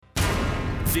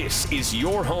This is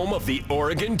your home of the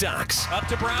Oregon Ducks. Up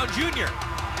to Brown Jr.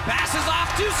 Passes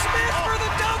off to Smith for the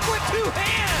dunk with two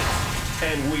hands.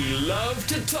 And we love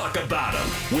to talk about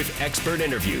them. With expert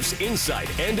interviews,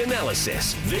 insight, and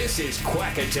analysis, this is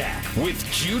Quack Attack with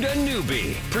Judah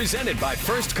Newby. Presented by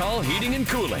First Call Heating and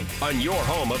Cooling on your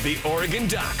home of the Oregon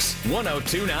Ducks.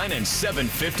 102.9 and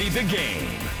 750 The Game.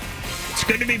 It's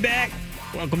good to be back.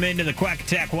 Welcome into the Quack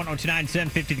Attack 102.9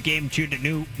 750 The Game. Judah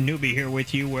Newby here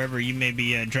with you wherever you may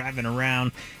be driving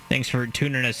around. Thanks for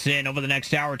tuning us in. Over the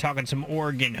next hour, talking some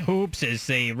Oregon hoops as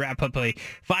they wrap up a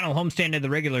final homestand of the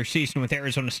regular season with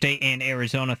Arizona State and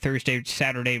Arizona Thursday,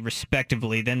 Saturday,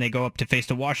 respectively. Then they go up to face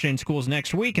the Washington Schools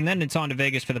next week, and then it's on to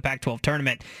Vegas for the Pac-12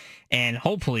 tournament. And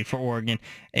hopefully for Oregon,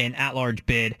 an at-large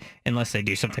bid, unless they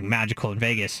do something magical in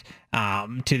Vegas,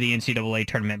 to the NCAA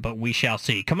tournament. But we shall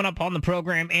see. Coming up on the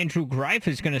program, Andrew Greif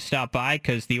is going to stop by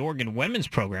because the Oregon women's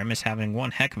program is having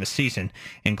one heck of a season,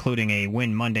 including a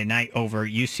win Monday night over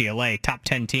UCLA. Top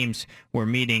 10 teams were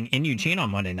meeting in Eugene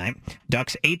on Monday night.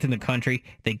 Ducks 8th in the country.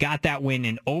 They got that win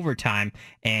in overtime.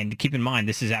 And keep in mind,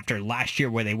 this is after last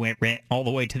year where they went all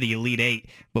the way to the Elite Eight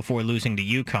before losing to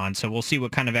UConn. So we'll see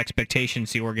what kind of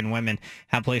expectations the Oregon women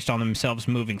have placed on themselves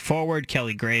moving forward.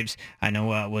 Kelly Graves, I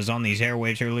know, was on these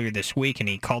airwaves earlier this week, and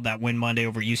he called that win Monday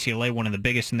over UCLA one of the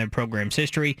biggest in their program's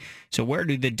history. So where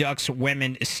do the Ducks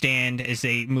women stand as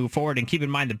they move forward? And keep in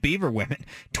mind the Beaver women,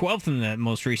 12th in the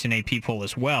most recent AP poll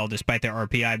as well, despite their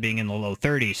RPI being in the low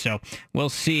 30s. So we'll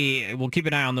see. We'll keep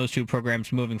an eye on those two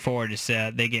programs moving forward as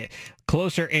they get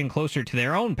closer and closer to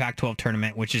their own Pac-12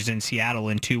 tournament, which is in Seattle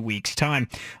in 2 weeks' time.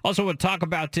 Also, we'll talk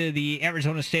about the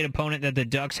Arizona State opponent that the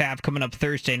Ducks have coming up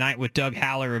Thursday night with Doug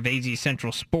Haller of AZ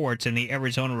Central Sports and the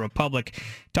Arizona Republic.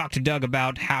 Talk to Doug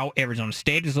about how Arizona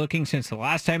State is looking since the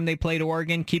last time they played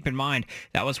Oregon. Keep in mind,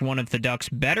 that was one of the Ducks'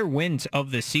 better wins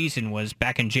of the season, was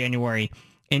back in January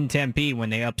in Tempe when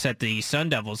they upset the Sun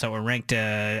Devils that were ranked,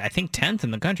 I think, 10th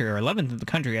in the country or 11th in the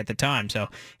country at the time. So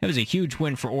it was a huge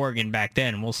win for Oregon back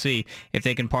then. We'll see if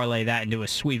they can parlay that into a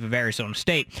sweep of Arizona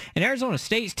State. An Arizona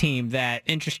State's team that,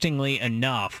 interestingly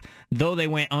enough, though they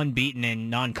went unbeaten in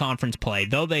non-conference play,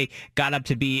 though they got up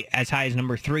to be as high as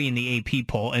number 3 in the AP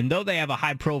poll, and though they have a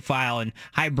high-profile and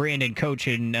high-branded coach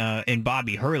in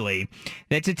Bobby Hurley,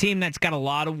 that's a team that's got a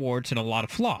lot of warts and a lot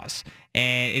of flaws.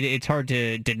 And it's hard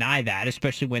to deny that,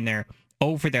 especially when they're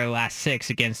over their last 6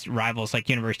 against rivals like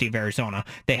University of Arizona.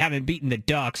 They haven't beaten the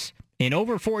Ducks in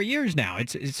over 4 years now.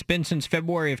 It's been since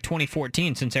February of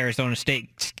 2014 since Arizona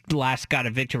State last got a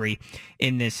victory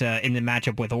in this in the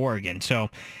matchup with Oregon. So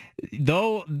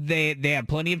though they have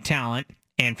plenty of talent,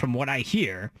 and from what I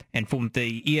hear and from what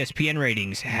the ESPN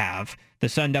ratings have, the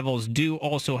Sun Devils do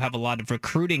also have a lot of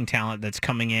recruiting talent that's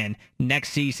coming in next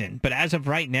season. But as of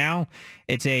right now,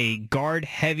 it's a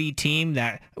guard-heavy team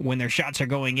that when their shots are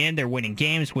going in, they're winning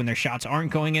games. When their shots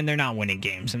aren't going in, they're not winning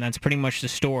games. And that's pretty much the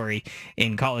story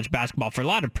in college basketball for a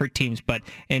lot of teams, but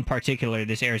in particular,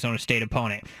 this Arizona State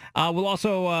opponent. We'll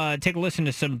also take a listen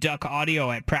to some Duck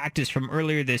audio at practice from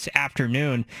earlier this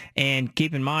afternoon. And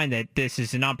keep in mind that this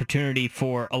is an opportunity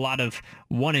for a lot of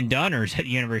one-and-doners at the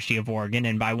University of Oregon.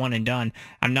 And by one-and-done,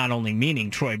 I'm not only meaning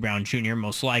Troy Brown Jr.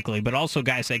 most likely, but also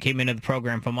guys that came into the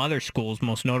program from other schools,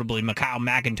 most notably Mikhail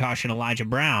McIntosh and Elijah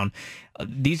Brown.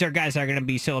 These are guys that are going to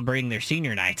be celebrating their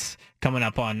senior nights coming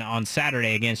up on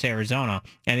Saturday against Arizona,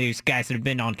 and these guys that have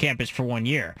been on campus for 1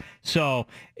 year. So,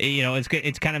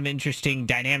 it's kind of an interesting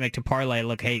dynamic to parlay.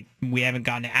 Look, hey, we haven't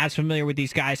gotten as familiar with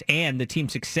these guys, and the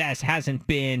team's success hasn't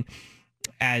been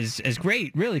as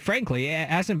great, really, frankly. It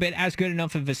hasn't been as good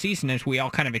enough of a season as we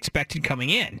all kind of expected coming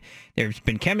in. There's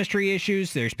been chemistry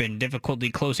issues. There's been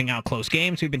difficulty closing out close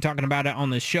games. We've been talking about it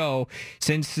on the show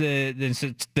since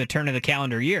the turn of the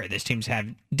calendar year. This team's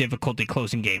had difficulty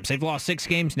closing games. They've lost 6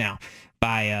 games now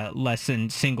by less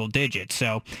than single digits.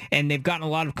 So, and they've gotten a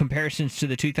lot of comparisons to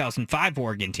the 2005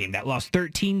 Oregon team that lost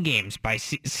 13 games by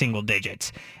single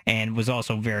digits and was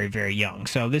also very, very young.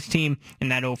 So this team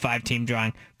and that 05 team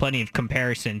drawing plenty of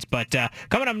comparisons. But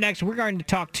coming up next, we're going to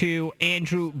talk to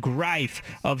Andrew Greif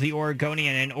of the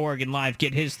Oregonian and Oregon Live,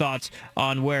 get his thoughts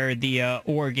on where the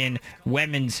Oregon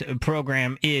women's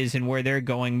program is and where they're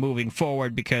going moving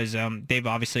forward, because they've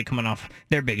obviously coming off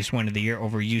their biggest win of the year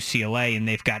over UCLA, and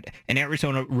they've got an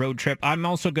Arizona road trip. I'm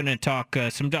also going to talk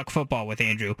some Duck football with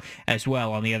Andrew as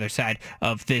well on the other side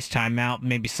of this timeout.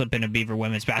 Maybe slip in a Beaver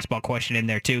women's basketball question in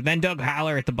there too. Then Doug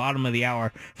Haller at the bottom of the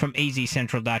hour from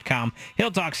azcentral.com. He'll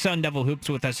talk Sun Devil hoops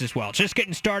with us as well. Just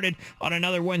getting started on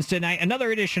another Wednesday night,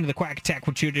 another edition of the Quack Attack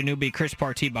with Judah Newby, Chris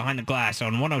Partee behind the glass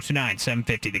on 102.9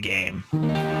 750 The Game.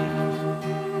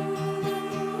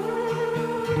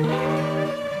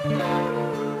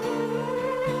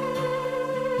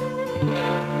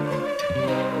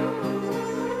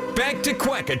 back to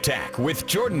Quack Attack with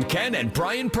Jordan Kent and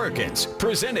Brian Perkins,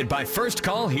 presented by First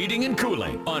Call Heating and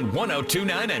Cooling on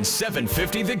 102.9 and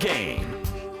 750 The Game.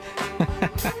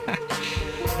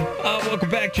 Welcome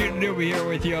back. Judah Newby here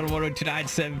with you on 102.9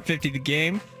 750 The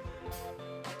Game.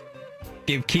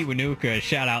 Gave Kiwanuka a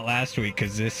shout out last week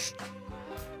because this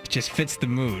just fits the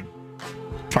mood.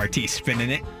 Party spinning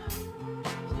it.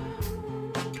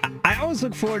 I always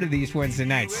look forward to these Wednesday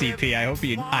nights, CP. I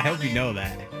hope you know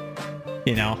that.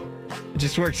 You know, it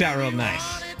just works out real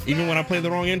nice. Even when I play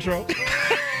the wrong intro.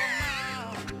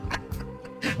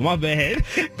 My bad.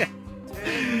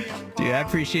 Dude, I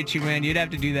appreciate you, man. You'd have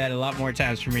to do that a lot more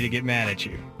times for me to get mad at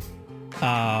you.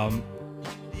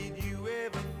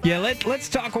 Yeah, let's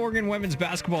talk Oregon women's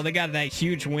basketball. They got that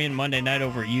huge win Monday night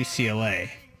over at UCLA.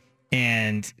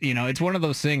 And, you know, it's one of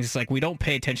those things, it's like we don't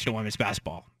pay attention to women's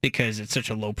basketball because it's such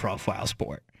a low-profile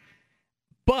sport.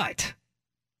 But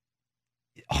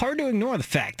hard to ignore the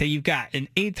fact that you've got an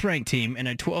 8th-ranked team and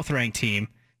a 12th-ranked team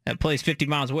that plays 50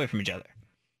 miles away from each other.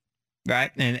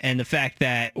 Right? And the fact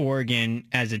that Oregon,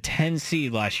 as a 10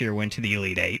 seed last year, went to the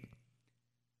Elite Eight.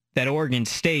 That Oregon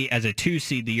State, as a 2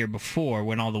 seed the year before,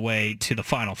 went all the way to the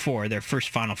Final Four, their first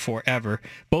Final Four ever.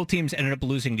 Both teams ended up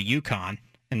losing to UConn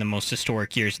in the most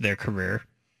historic years of their career,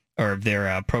 or of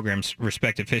their program's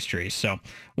respective histories. So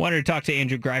wanted to talk to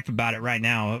Andrew Greif about it right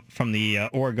now from the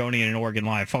Oregonian and Oregon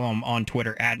Live. Follow him on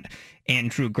Twitter at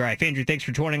Andrew Greif. Andrew, thanks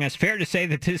for joining us. Fair to say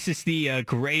that this is the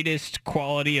greatest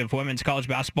quality of women's college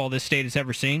basketball this state has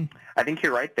ever seen? I think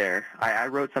you're right there. I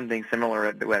wrote something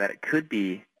similar that it could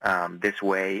be this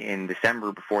way in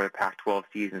December before the Pac-12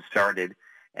 season started.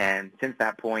 And since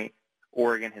that point,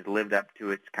 Oregon has lived up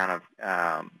to its kind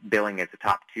of billing as a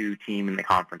top 2 team in the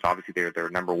conference. Obviously, they're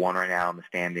number 1 right now in the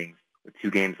standings with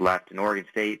 2 games left. In Oregon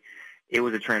State, it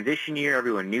was a transition year.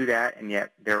 Everyone knew that, and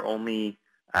yet they're only,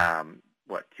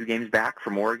 2 games back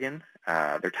from Oregon.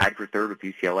 They're tied for 3rd with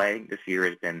UCLA. This year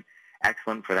has been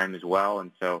excellent for them as well.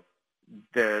 And so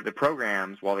the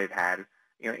programs, while they've had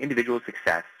individual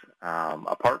success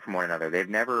apart from one another, they've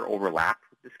never overlapped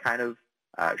with this kind of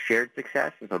shared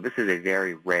success. And so this is a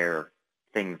very rare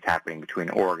thing that's happening between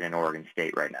Oregon and Oregon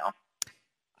State right now.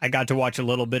 I got to watch a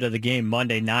little bit of the game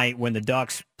Monday night when the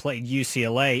Ducks played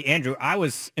UCLA. Andrew, I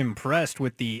was impressed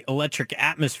with the electric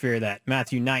atmosphere that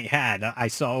Matthew Knight had. I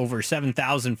saw over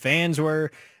 7,000 fans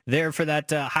were there for that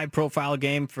high-profile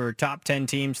game for top 10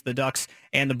 teams, the Ducks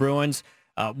and the Bruins.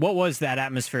 What was that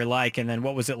atmosphere like, and then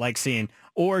what was it like seeing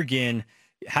Oregon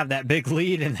have that big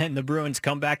lead and then the Bruins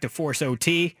come back to force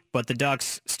OT, but the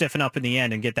Ducks stiffen up in the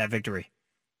end and get that victory?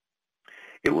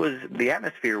 The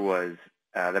atmosphere was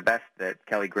the best that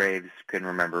Kelly Graves can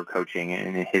remember coaching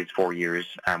in his 4 years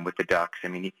with the Ducks. I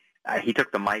mean, he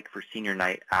took the mic for senior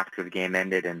night after the game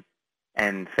ended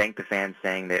and thanked the fans,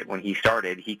 saying that when he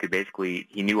started, he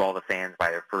knew all the fans by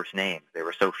their first names. There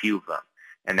were so few of them.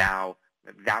 And now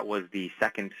that was the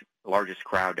second largest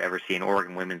crowd to ever see an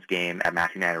Oregon women's game at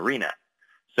Matthew Knight Arena.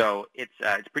 So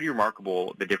it's pretty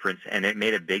remarkable, the difference, and it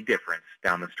made a big difference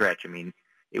down the stretch. I mean,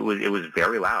 it was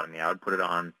very loud. I mean, I would put it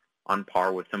on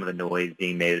par with some of the noise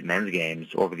being made at men's games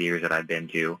over the years that I've been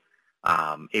to.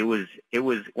 It was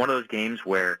one of those games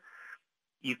where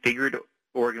you figured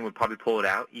Oregon would probably pull it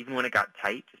out, even when it got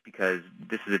tight, just because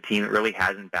this is a team that really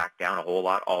hasn't backed down a whole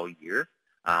lot all year.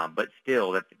 But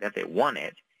still, that they won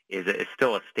it is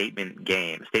still a statement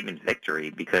game, a statement victory,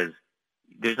 because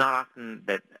there's not often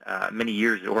that many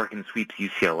years that Oregon sweeps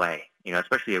UCLA,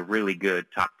 especially a really good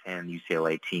top 10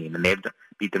 UCLA team. And they've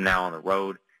beat them now on the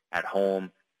road, at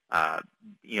home.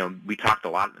 We talked a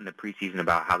lot in the preseason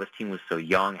about how this team was so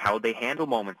young. How would they handle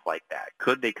moments like that?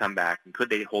 Could they come back, and could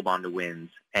they hold on to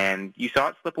wins? And you saw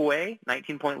it slip away,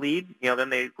 19-point lead. Then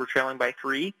they were trailing by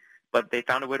 3, but they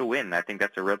found a way to win. I think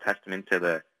that's a real testament to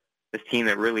this team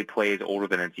that really plays older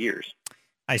than its years.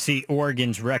 I see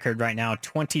Oregon's record right now,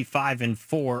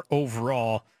 25-4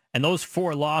 overall, and those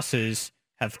 4 losses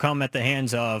have come at the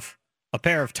hands of a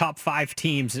pair of top 5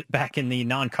 teams back in the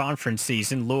non-conference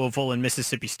season, Louisville and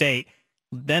Mississippi State,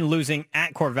 then losing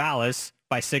at Corvallis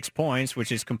by 6 points, which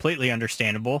is completely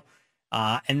understandable,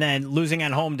 and then losing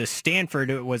at home to Stanford,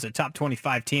 who was a top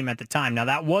 25 team at the time. Now,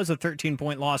 that was a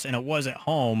 13-point loss, and it was at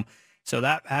home, so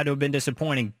that had to have been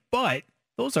disappointing, but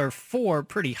those are 4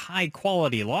 pretty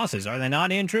high-quality losses, are they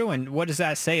not, Andrew? And what does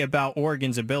that say about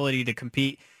Oregon's ability to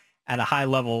compete at a high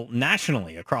level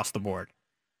nationally across the board?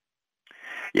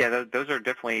 Yeah, those are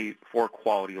definitely 4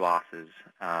 quality losses.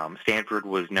 Stanford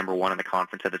was number 1 in the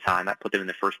conference at the time. That put them in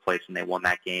the first place when they won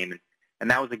that game. And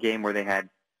that was a game where they had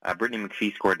Brittany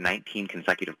McPhee scored 19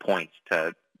 consecutive points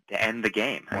to end the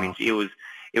game. Wow. I mean,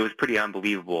 it was pretty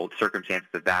unbelievable circumstances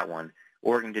of that one.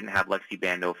 Oregon didn't have Lexi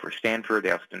Bando for Stanford.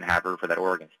 They also didn't have her for that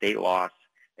Oregon State loss.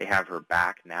 They have her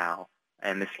back now.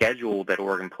 And the schedule that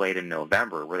Oregon played in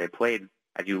November, where they played,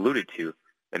 as you alluded to,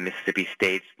 the Mississippi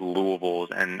States, the Louisvilles,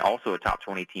 and also a top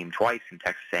 20 team twice in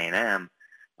Texas A&M,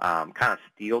 kind of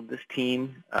steeled this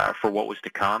team for what was to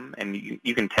come. And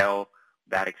you can tell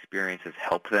that experience has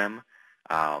helped them.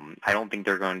 I don't think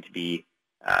they're going to be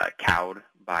cowed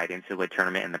by the NCAA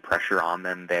tournament and the pressure on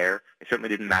them there. It certainly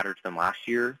didn't matter to them last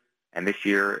year. And this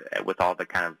year, with all the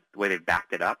kind of the way they've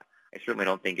backed it up, I certainly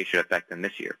don't think it should affect them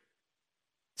this year.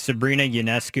 Sabrina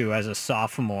Ionescu as a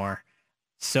sophomore,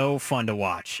 so fun to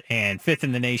watch, and fifth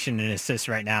in the nation in assists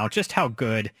right now. Just how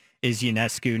good is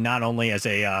Ionescu, not only as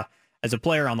a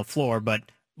player on the floor, but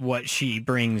what she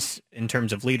brings in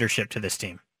terms of leadership to this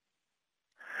team?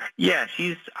 Yeah,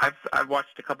 I've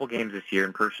watched a couple games this year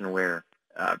in person where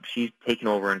she's taken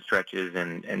over in stretches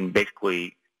and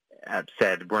basically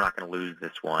said, we're not going to lose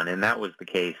this one. And that was the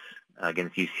case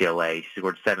against UCLA. She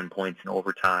scored 7 points in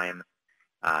overtime,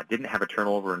 didn't have a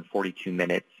turnover in 42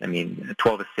 minutes.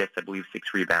 12 assists, I believe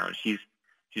 6 rebounds. She's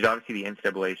obviously the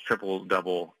NCAA's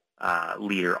triple-double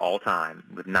leader all time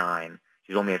with 9.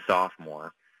 She's only a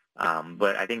sophomore.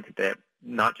 But I think that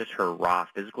not just her raw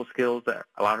physical skills that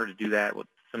allow her to do that, with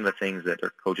some of the things that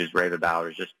her coaches rave about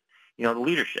is just, the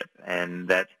leadership, and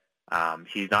that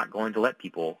she's not going to let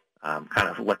people kind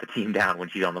of let the team down when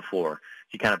she's on the floor.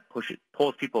 She kind of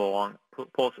pulls people along,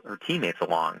 pulls her teammates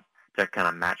along to kind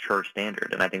of match her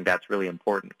standard, and I think that's really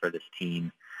important for this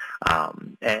team.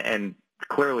 And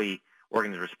clearly,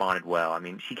 Oregon's responded well.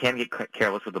 She can get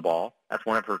careless with the ball. That's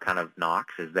one of her kind of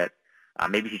knocks, is that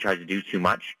maybe she tries to do too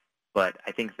much. But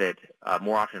I think that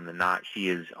more often than not,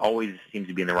 she always seems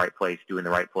to be in the right place, doing the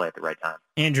right play at the right time.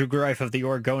 Andrew Greif of the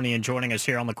Oregonian joining us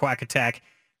here on the Quack Attack.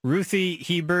 Ruthie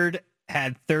Hebard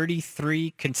had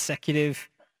 33 consecutive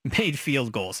made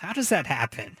field goals. How does that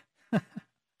happen?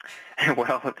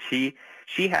 Well, she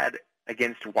had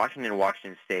against Washington and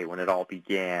Washington State when it all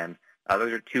began.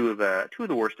 Those are two of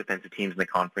the worst defensive teams in the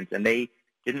conference, and they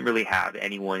didn't really have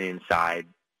anyone inside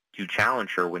to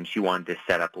challenge her when she wanted to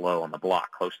set up low on the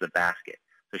block, close to the basket.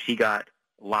 So she got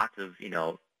lots of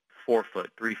 4-foot,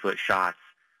 3-foot shots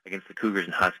against the Cougars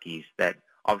and Huskies that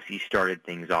obviously started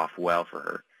things off well for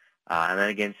her.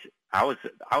 And then I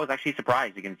was actually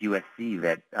surprised against USC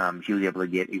that she was able to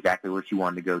get exactly where she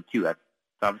wanted to go too. That's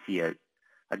obviously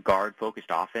a guard-focused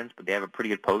offense, but they have a pretty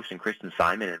good post in Kristen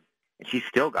Simon, and she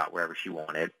still got wherever she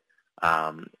wanted.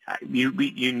 You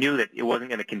knew that it wasn't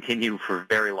going to continue for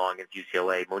very long against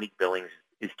UCLA. Monique Billings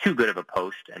is too good of a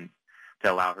post and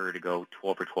to allow her to go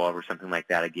 12 for 12 or something like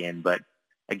that again. But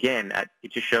again,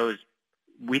 it just shows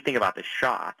we think about the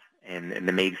shot and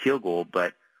the made field goal,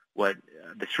 but what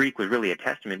the streak was really a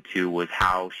testament to was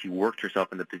how she worked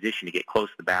herself in the position to get close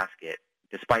to the basket,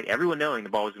 despite everyone knowing the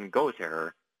ball was going to go to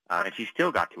her, and she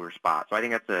still got to her spot. So I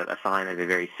think that's a sign of a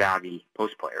very savvy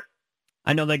post player.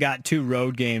 I know they got 2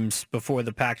 road games before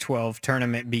the Pac-12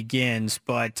 tournament begins,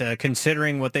 but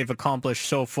considering what they've accomplished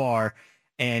so far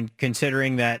and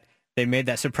considering that they made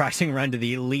that surprising run to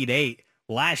the Elite Eight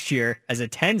last year as a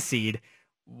 10 seed,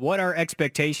 what are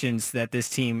expectations that this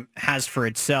team has for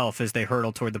itself as they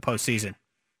hurtle toward the postseason?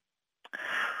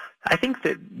 I think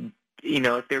that,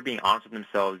 if they're being honest with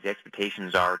themselves, the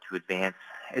expectations are to advance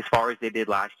as far as they did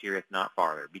last year, if not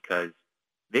farther, because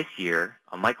this year,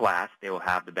 unlike last, they will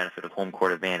have the benefit of home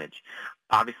court advantage.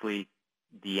 Obviously,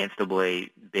 the NCAA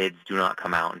bids do not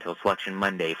come out until Selection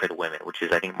Monday for the women, which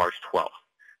is, I think, March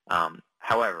 12th.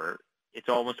 However, it's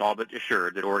almost all but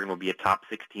assured that Oregon will be a top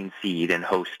 16 seed and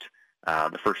host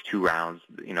the first 2 rounds,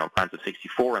 rounds of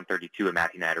 64 and 32 at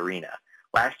Matthew Knight Arena.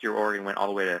 Last year, Oregon went all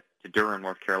the way to Durham,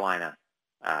 North Carolina,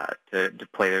 to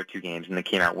play their 2 games, and they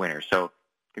came out winners. So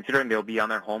considering they'll be on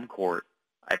their home court,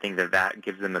 I think that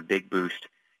gives them a big boost.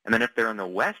 And then if they're in the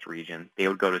West region, they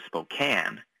would go to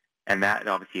Spokane, and that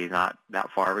obviously is not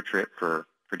that far of a trip for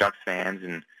Ducks fans.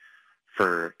 And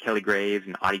for Kelly Graves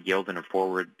and Audie Gilden and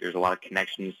forward, there's a lot of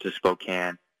connections to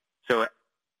Spokane. So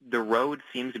the road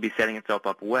seems to be setting itself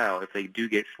up well if they do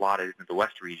get slotted into the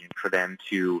West region for them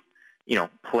to,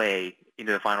 play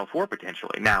into the Final Four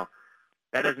potentially. Now,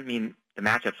 that doesn't mean the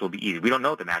matchups will be easy. We don't know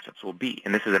what the matchups will be,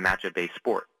 and this is a matchup-based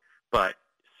sport. But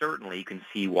certainly you can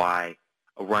see why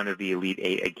a run of the Elite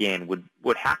Eight again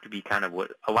would have to be kind of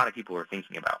what a lot of people are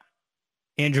thinking about.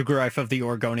 Andrew Greif of the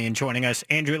Oregonian joining us.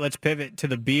 Andrew, let's pivot to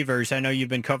the Beavers. I know you've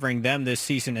been covering them this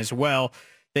season as well.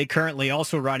 They currently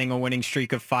also riding a winning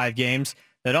streak of 5 games.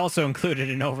 That also included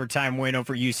an overtime win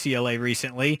over UCLA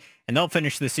recently, and they'll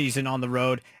finish the season on the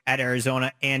road at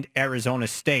Arizona and Arizona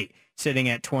State, sitting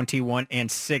at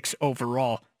 21-6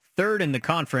 overall, 3rd in the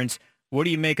conference. What do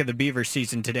you make of the Beavers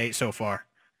season to date so far?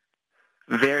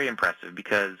 Very impressive,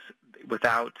 because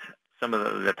without some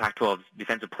of the Pac-12's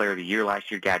Defensive Player of the Year last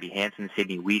year, Gabby Hansen,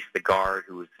 Sidney Weiss, the guard,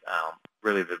 who was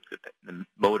really the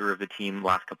motor of the team the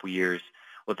last couple of years.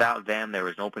 Without them, there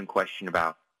was an open question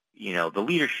about, the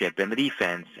leadership and the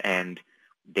defense, and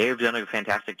they've done a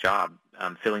fantastic job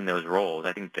filling those roles.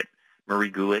 I think that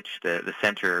Marie Gulich, the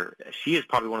center, she is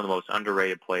probably one of the most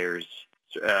underrated players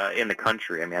in the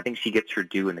country. I mean, I think she gets her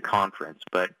due in the conference,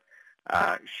 but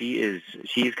she's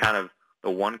kind of the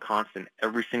one constant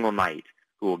every single night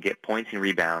who will get points and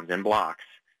rebounds and blocks,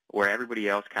 where everybody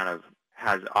else kind of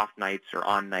has off nights or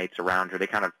on nights around her. They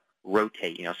kind of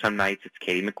rotate. Some nights it's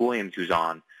Katie McWilliams who's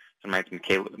on, some nights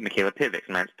Michaela Pivick,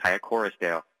 some nights Taya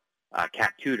Corusdale,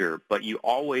 Kat Tudor, but you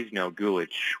always know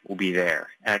Gulich will be there.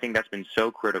 And I think that's been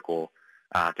so critical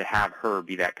to have her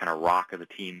be that kind of rock of the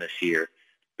team this year,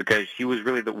 because she was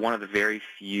really one of the very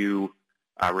few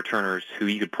returners who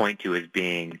you could point to as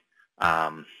being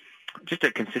just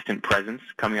a consistent presence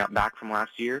coming up back from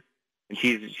last year, and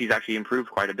she's actually improved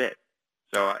quite a bit.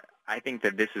 So I think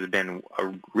that this has been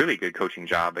a really good coaching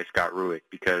job by Scott Rueck,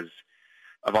 because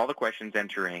of all the questions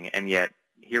entering, and yet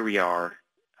here we are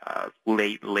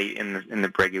late in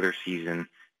the regular season,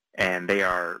 and they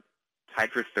are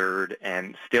tied for third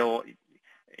and still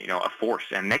a force.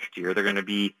 And next year they're going to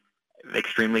be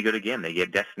extremely good again. They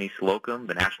get Destiny Slocum,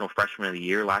 the National Freshman of the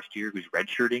Year last year, who's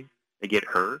redshirting. They get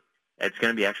her. It's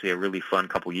going to be actually a really fun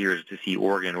couple years to see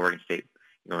Oregon State,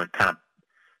 kind of,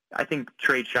 I think,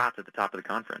 trade shots at the top of the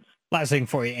conference. Last thing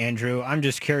for you, Andrew. I'm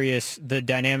just curious, the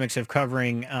dynamics of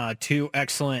covering two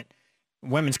excellent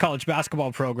women's college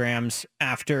basketball programs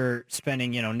after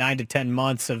spending, 9 to 10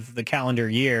 months of the calendar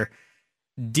year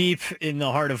deep in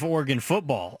the heart of Oregon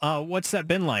football. What's that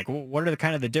been like? What are the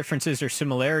kind of the differences or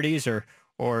similarities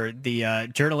or the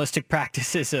journalistic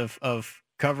practices of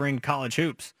covering college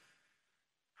hoops?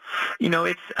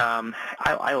 It's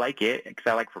I like it because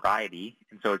I like variety,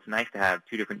 and so it's nice to have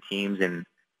two different teams. And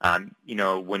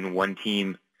when one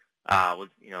team was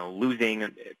losing,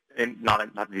 and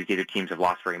not that these other teams have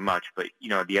lost very much, but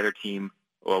the other team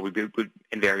would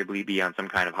invariably be on some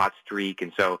kind of hot streak,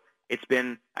 and so it's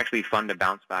been actually fun to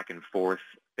bounce back and forth.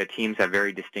 The teams have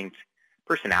very distinct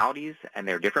personalities, and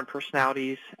they're different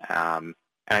personalities, and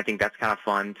I think that's kind of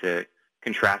fun to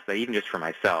contrast that, even just for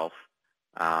myself.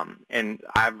 And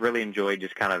I've really enjoyed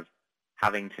just kind of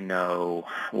having to know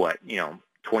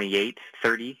 28,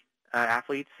 30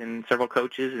 athletes and several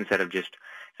coaches instead of just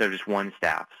one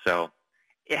staff. So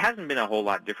it hasn't been a whole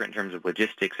lot different in terms of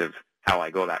logistics of how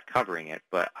I go about covering it,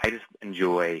 but I just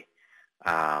enjoy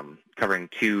covering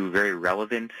two very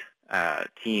relevant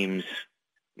teams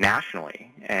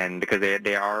nationally, and because they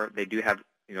do have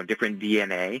different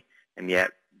DNA, and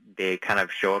yet they kind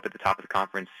of show up at the top of the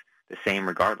conference the same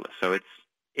regardless. So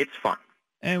it's fun.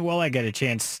 And while I get a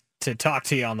chance to talk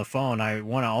to you on the phone, I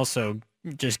want to also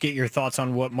just get your thoughts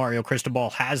on what Mario Cristobal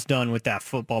has done with that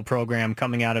football program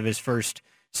coming out of his first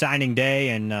signing day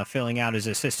and filling out his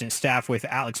assistant staff with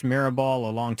Alex Mirabal,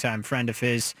 a longtime friend of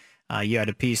his. You had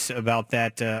a piece about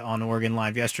that on Oregon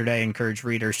Live yesterday. Encourage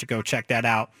readers to go check that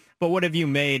out. But what have you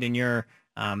made in your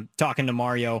talking to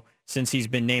Mario since he's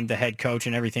been named the head coach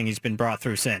and everything he's been brought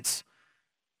through since?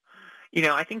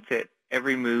 I think that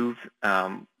every move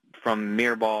from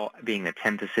Mirabal being the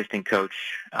 10th assistant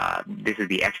coach, this is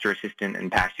the extra assistant. In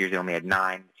past years, they only had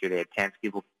 9. This year they had 10.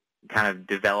 People kind of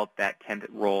developed that 10th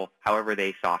role however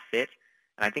they saw fit.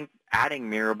 And I think adding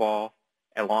Mirabal,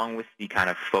 along with the kind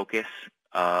of focus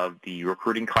of the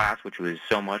recruiting class, which was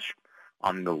so much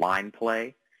on the line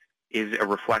play, is a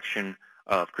reflection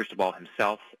of Cristobal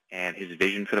himself and his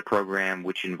vision for the program,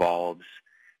 which involves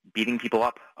beating people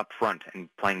up front and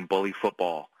playing bully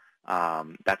football.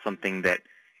 That's something that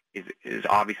is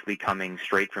obviously coming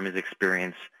straight from his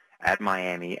experience at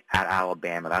Miami, at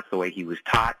Alabama. That's the way he was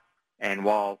taught. And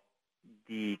while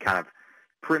the kind of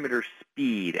perimeter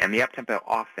speed and the up-tempo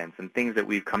offense and things that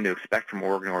we've come to expect from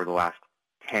Oregon over the last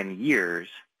 10 years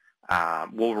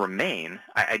will remain,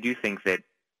 I do think that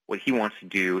what he wants to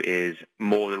do is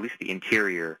mold at least the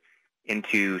interior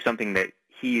into something that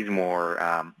he's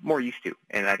more used to.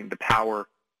 And I think the power,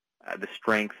 the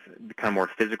strength, the kind of more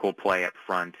physical play up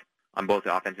front on both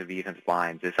the offensive and defensive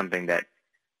lines is something that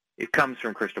it comes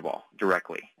from Cristobal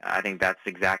directly. I think that's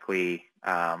exactly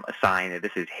a sign that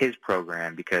this is his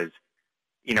program, because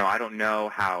I don't know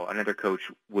how another coach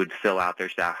would fill out their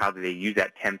staff, how do they use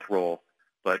that 10th role,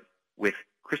 but with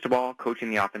Cristobal coaching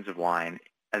the offensive line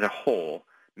as a whole,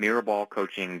 Mirabal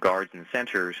coaching guards and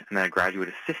centers, and then a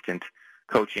graduate assistant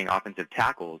coaching offensive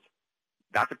tackles,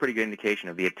 that's a pretty good indication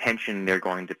of the attention they're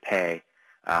going to pay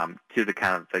to the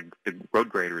kind of the road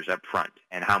graders up front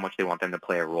and how much they want them to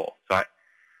play a role. So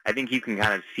I think you can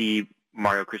kind of see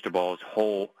Mario Cristobal's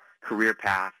whole career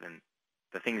path and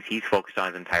the things he's focused on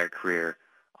his entire career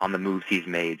on the moves he's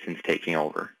made since taking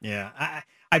over. Yeah,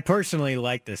 I personally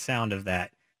like the sound of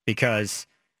that because,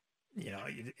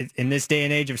 in this day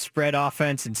and age of spread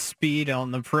offense and speed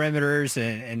on the perimeters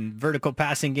and vertical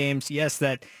passing games, yes,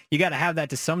 that you got to have that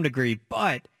to some degree,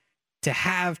 but to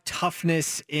have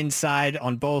toughness inside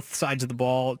on both sides of the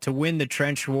ball, to win the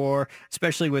trench war,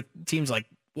 especially with teams like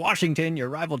Washington, your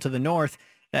rival to the north,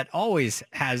 that always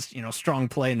has, strong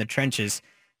play in the trenches.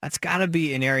 That's got to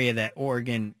be an area that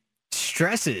Oregon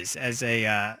stresses as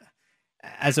a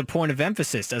point of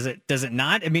emphasis. Does it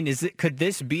not? I mean, could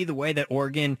this be the way that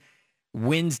Oregon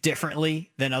wins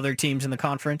differently than other teams in the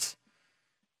conference?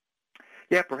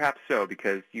 Yeah, perhaps so,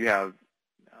 because you have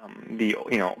the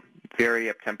very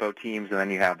up-tempo teams, and then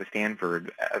you have the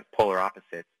Stanford polar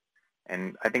opposites.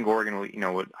 And I think Oregon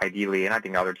would ideally, and I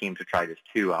think other teams would try this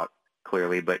too out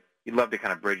clearly, but you'd love to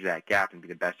kind of bridge that gap and be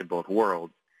the best of both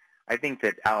worlds. I think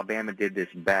that Alabama did this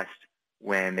best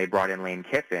when they brought in Lane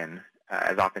Kiffin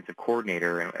as offensive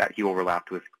coordinator, and he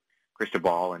overlapped with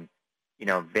Cristobal, and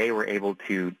they were able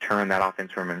to turn that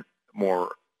offense from a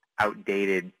more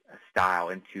outdated style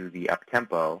into the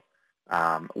up-tempo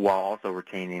while also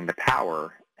retaining the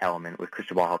power element with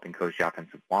Cristobal helping coach the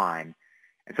offensive line.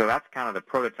 And so that's kind of the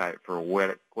prototype for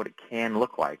what it can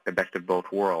look like, the best of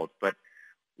both worlds. But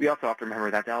we also have to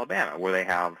remember that's Alabama, where they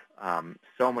have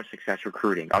so much success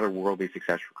recruiting, otherworldly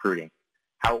success recruiting.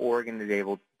 How Oregon is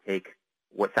able to take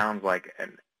what sounds like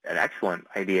an excellent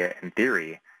idea in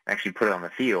theory and actually put it on the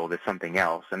field is something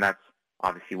else. And that's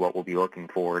obviously what we'll be looking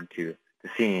forward to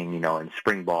seeing, in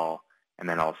spring ball and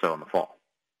then also in the fall.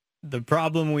 The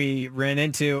problem we ran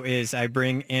into is I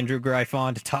bring Andrew Greif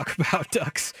on to talk about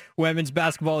Ducks women's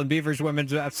basketball and Beavers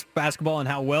women's basketball and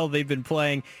how well they've been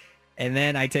playing. And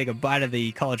then I take a bite of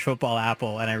the college football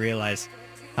apple and I realize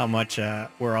how much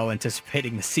we're all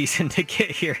anticipating the season to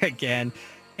get here again.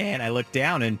 And I look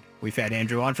down and we've had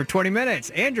Andrew on for 20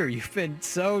 minutes. Andrew, you've been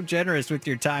so generous with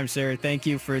your time, sir. Thank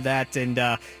you for that. And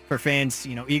for fans,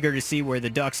 eager to see where the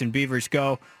Ducks and Beavers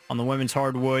go on the women's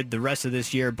hardwood the rest of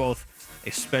this year, both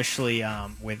especially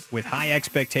with high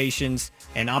expectations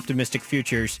and optimistic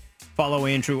futures. Follow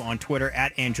Andrew on Twitter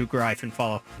at Andrew Greif and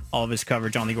follow all of his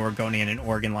coverage on the Oregonian and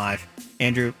Oregon Live.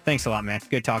 Andrew, thanks a lot, man.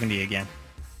 Good talking to you again.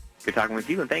 Good talking with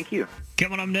you, and thank you.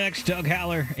 Coming up next, Doug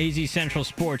Haller, AZ Central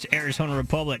Sports, Arizona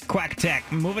Republic, Quack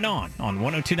Attack, moving on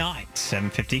 102.9,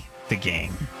 750, The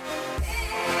Game.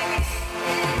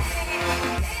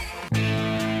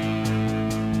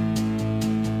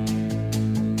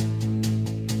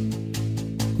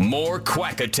 More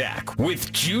Quack Attack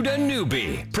with Judah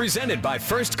Newby, presented by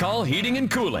First Call Heating and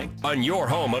Cooling on your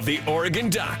home of the Oregon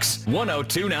Ducks,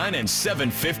 102.9 and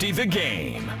 750 The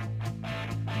Game.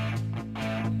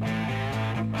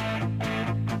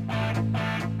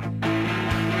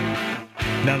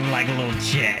 Nothing like a little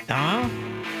chat, huh?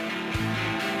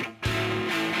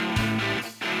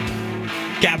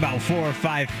 Got about 4 or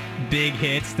 5 big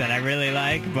hits that I really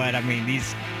like, but I mean,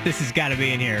 this has got to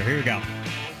be in here. Here we go.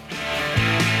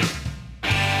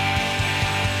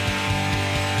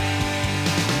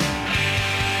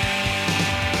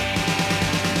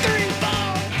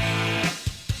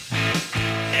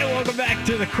 Back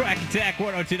to the Quack Attack,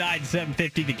 102.9,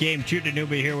 750 The Game. Judah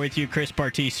Newby here with you. Chris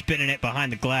Partee spinning it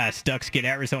behind the glass. Ducks get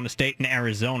Arizona State and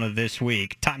Arizona this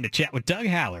week. Time to chat with Doug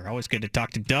Haller. Always good to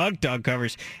talk to Doug. Doug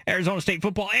covers Arizona State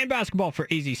football and basketball for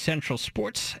AZ Central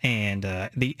Sports and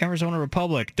the Arizona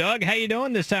Republic. Doug, how you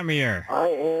doing this time of year? I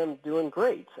am doing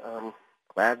great.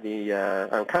 Glad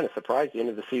I'm kind of surprised the end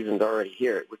of the season's already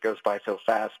here. It goes by so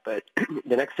fast, but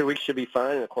the next 2 weeks should be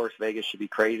fun, and of course Vegas should be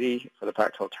crazy for the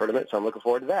Pac-12 tournament, so I'm looking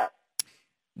forward to that.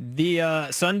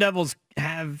 The Sun Devils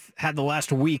have had the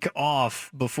last week off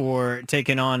before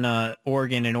taking on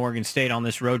Oregon and Oregon State on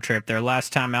this road trip. Their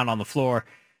last time out on the floor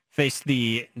faced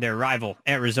their rival,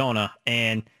 Arizona,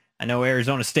 and I know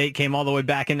Arizona State came all the way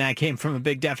back in that game from a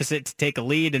big deficit to take a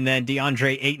lead, and then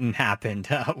DeAndre Ayton happened.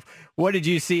 What did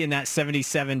you see in that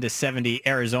 77-70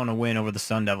 Arizona win over the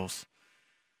Sun Devils?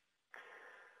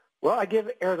 Well, I give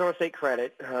Arizona State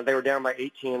credit. They were down by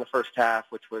 18 in the first half,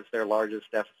 which was their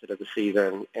largest deficit of the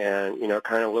season. And, it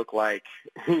kind of looked like,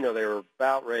 they were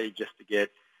about ready just to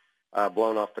get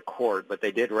blown off the court. But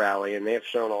they did rally, and they have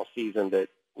shown all season that,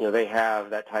 they have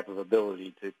that type of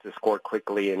ability to score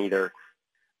quickly and either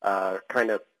kind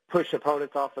of push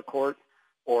opponents off the court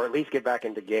or at least get back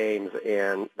into games.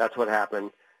 And that's what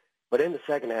happened. But in the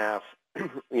second half,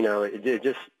 it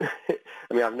just,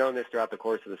 I mean, I've known this throughout the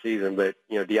course of the season, but,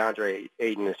 DeAndre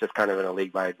Ayton is just kind of in a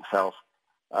league by himself.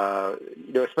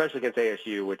 Especially against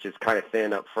ASU, which is kind of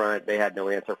thin up front. They had no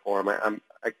answer for him.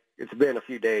 It's been a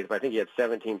few days, but I think he had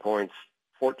 17 points,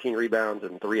 14 rebounds,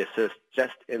 and 3 assists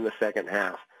just in the second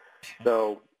half.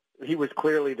 So he was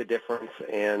clearly the difference.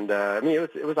 And,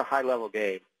 it was a high-level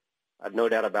game. I've no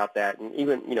doubt about that. And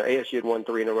even, ASU had won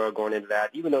 3 in a row going into that.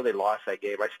 Even though they lost that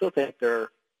game, I still think they're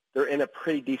in a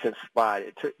pretty decent spot.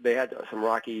 They had some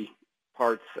rocky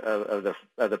parts of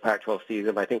the Pac-12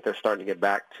 season. But I think they're starting to get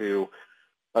back to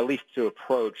at least to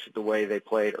approach the way they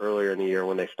played earlier in the year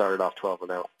when they started off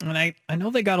 12-0. And I know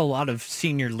they got a lot of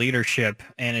senior leadership,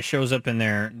 and it shows up in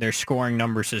their scoring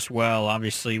numbers as well,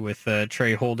 obviously with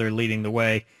Trey Holder leading the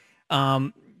way.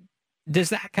 Does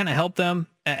that kind of help them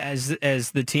as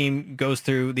the team goes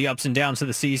through the ups and downs of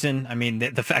the season? I mean,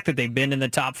 the fact that they've been in the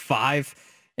top 5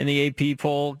 in the AP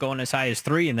poll, going as high as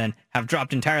 3, and then have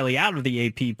dropped entirely out of the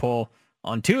AP poll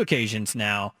on 2 occasions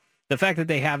now, the fact that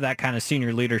they have that kind of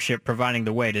senior leadership providing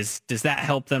the way, does that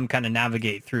help them kind of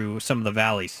navigate through some of the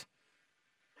valleys?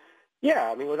 Yeah,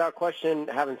 I mean, without question,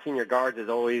 having senior guards is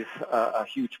always a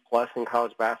huge plus in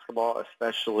college basketball,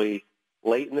 especially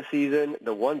late in the season.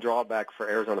 The one drawback for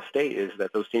Arizona State is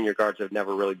that those senior guards have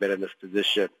never really been in this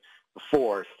position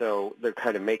before, so they're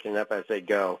kind of making it up as they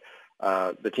go.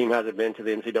 The team hasn't been to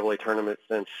the NCAA tournament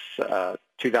since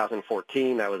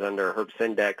 2014. That was under Herb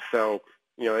Sendek, so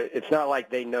it's not like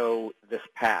they know this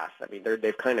path. I mean,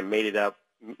 they've kind of made it up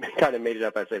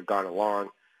as they've gone along.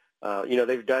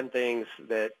 They've done things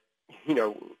that,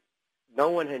 no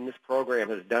one in this program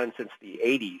has done since the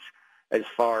 80s as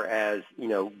far as,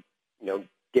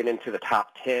 get into the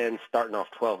top 10, starting off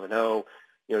 12-0.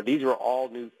 These were all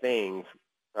new things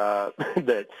that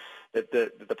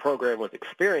the program was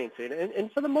experiencing.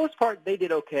 And for the most part, they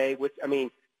did okay with,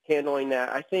 handling that.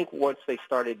 I think once they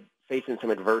started facing some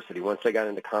adversity, once they got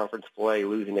into conference play,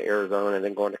 losing to Arizona and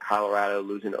then going to Colorado,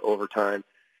 losing to overtime,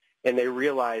 and they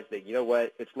realized that,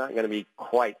 it's not going to be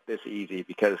quite this easy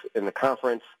because in the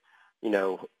conference,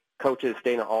 coaches,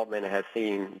 Dana Altman has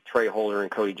seen Trey Holder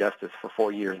and Cody Justice for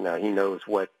 4 years now. He knows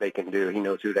what they can do. He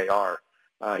knows who they are.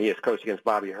 He has coached against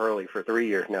Bobby Hurley for 3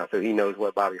 years now, so he knows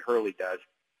what Bobby Hurley does.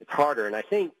 It's harder, and I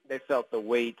think they felt the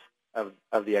weight of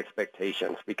the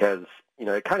expectations because,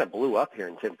 it kind of blew up here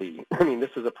in Tempe. I mean, this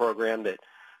is a program that,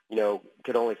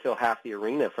 could only fill half the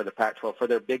arena for the Pac-12 for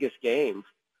their biggest games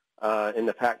in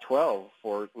the Pac-12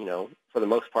 for the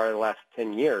most part of the last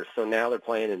 10 years. So now they're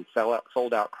playing in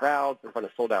sold-out crowds, in front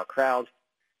of sold-out crowds.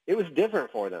 It was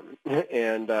different for them.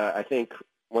 And I think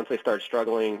once they started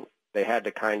struggling, they had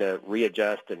to kind of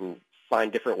readjust and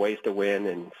find different ways to win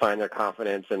and find their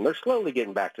confidence. And they're slowly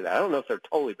getting back to that. I don't know if they're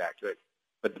totally back to it,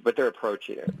 but they're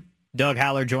approaching it. Doug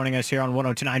Haller joining us here on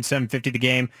 102.9 750 The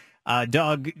Game.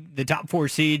 Doug, the top 4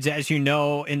 seeds, as you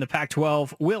know, in the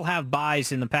Pac-12 will have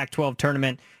buys in the Pac-12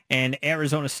 tournament, and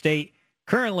Arizona State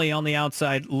currently on the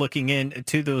outside looking in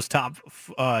to those top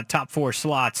 4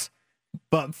 slots,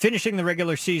 but finishing the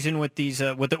regular season with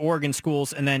the Oregon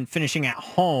schools and then finishing at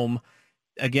home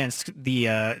against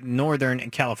the Northern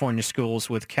California schools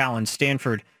with Cal and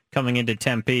Stanford coming into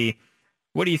Tempe.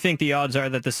 What do you think the odds are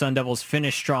that the Sun Devils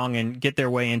finish strong and get their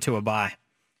way into a bye?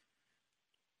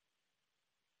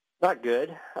 Not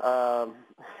good. There are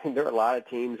a lot of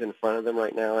teams in front of them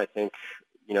right now. I think,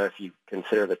 if you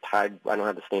consider the tide, I don't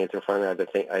have the standings in front of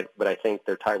me, but I think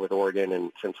they're tied with Oregon,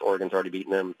 and since Oregon's already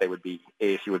beaten them,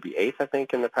 ASU would be 8th, I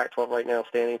think, in the Pac-12 right now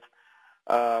standings.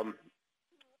 I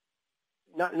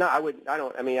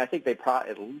think they probably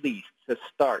at least to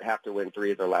start have to win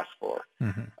 3 of their last 4.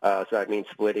 Mm-hmm. So that means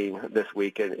splitting this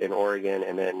week in Oregon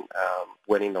and then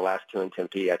winning the last 2 in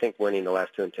Tempe. I think winning the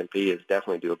last 2 in Tempe is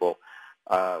definitely doable.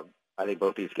 I think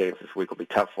both these games this week will be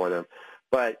tough for them.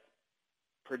 But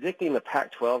predicting the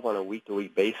Pac-12 on a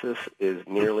week-to-week basis is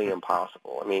nearly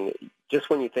impossible. I mean, just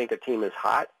when you think a team is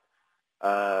hot,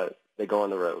 they go on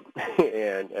the road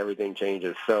and everything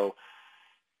changes. So,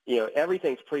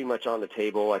 everything's pretty much on the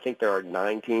table. I think there are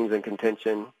 9 teams in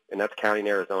contention, and that's counting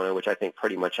Arizona, which I think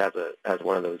pretty much has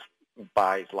one of those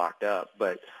buys locked up.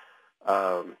 But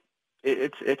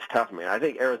it's tough, man. I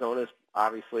think Arizona's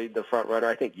obviously the front runner.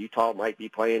 I think Utah might be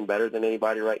playing better than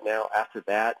anybody right now. After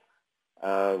that,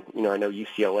 I know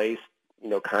UCLA's,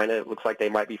 kind of looks like they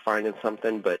might be finding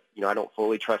something, but, I don't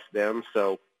fully trust them.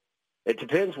 So it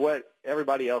depends what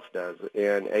everybody else does.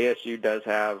 And ASU does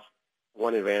have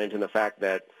one advantage in the fact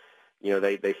that,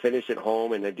 they finish at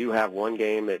home and they do have one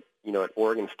game at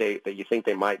Oregon State that you think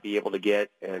they might be able to get.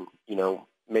 And,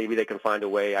 maybe they can find a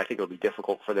way. I think it'll be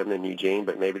difficult for them in Eugene,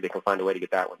 but maybe they can find a way to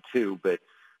get that one too. But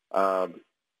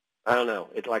I don't know.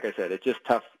 It's like I said, it's just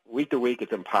tough. Week to week,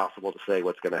 it's impossible to say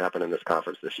what's going to happen in this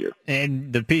conference this year.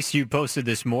 And the piece you posted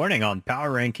this morning on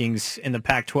power rankings in the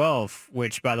Pac-12,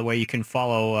 which, by the way, you can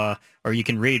follow or you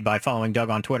can read by following Doug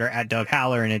on Twitter at Doug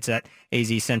Haller, and it's at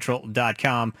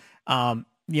azcentral.com.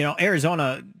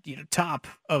 Arizona, top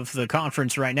of the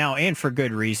conference right now, and for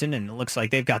good reason. And it looks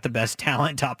like they've got the best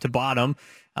talent top to bottom,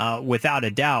 without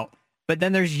a doubt. But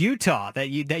then there's Utah that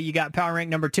you got power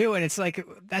ranked number 2, and it's like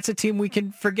that's a team we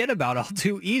can forget about all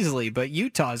too easily. But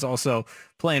Utah is also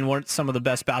playing some of the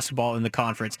best basketball in the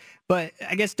conference. But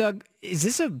I guess, Doug, is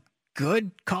this a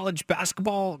good college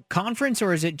basketball conference,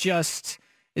 or is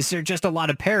there just a lot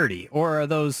of parity, or are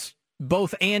those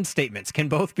both and statements can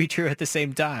both be true at the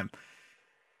same time?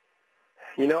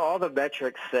 All the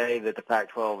metrics say that the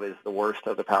Pac-12 is the worst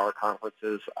of the power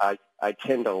conferences. I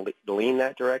tend to lean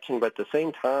that direction, but at the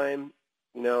same time,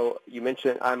 you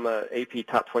mentioned I'm a AP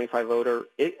top 25 voter.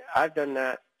 I've done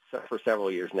that for several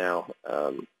years now.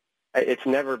 It's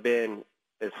never been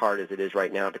as hard as it is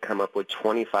right now to come up with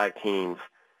 25 teams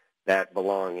that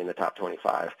belong in the top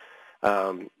 25.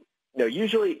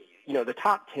 Usually, the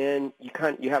top 10,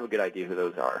 you have a good idea who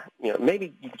those are.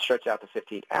 Maybe you could stretch out to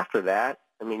 15. After that,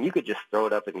 you could just throw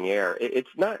it up in the air.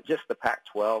 It's not just the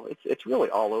Pac-12. It's really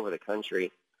all over the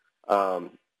country.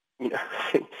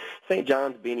 St.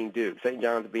 John's beating Duke, St.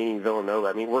 John's beating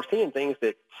Villanova. We're seeing things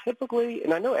that typically,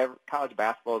 and I know college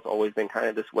basketball has always been kind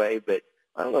of this way, but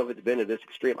I don't know if it's been to this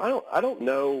extreme. I don't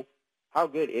know how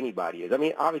good anybody is.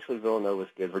 Obviously Villanova's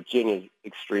good. Virginia's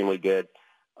extremely good.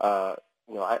 I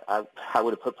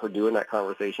would have put Purdue in that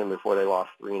conversation before they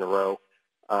lost 3 in a row.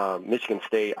 Michigan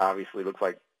State obviously looks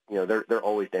like, they're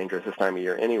always dangerous this time of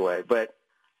year anyway. But,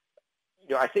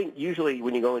 I think usually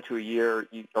when you go into a year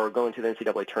or go into the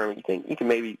NCAA tournament, you think you can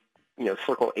maybe,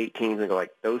 circle 8 teams and go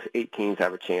like, those 8 teams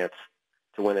have a chance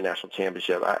to win the national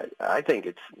championship. I think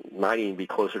it might even be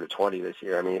closer to 20 this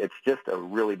year. It's just a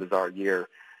really bizarre year.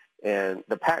 And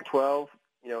the Pac-12,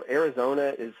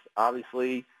 Arizona is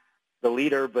obviously the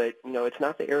leader, but, it's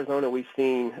not the Arizona we've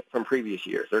seen from previous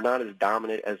years. They're not as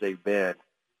dominant as they've been.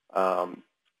 And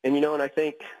I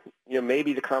think,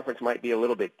 maybe the conference might be a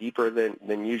little bit deeper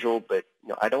than usual, but,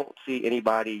 I don't see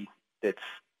anybody that's,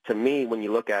 to me, when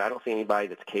you look at it, I don't see anybody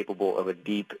that's capable of a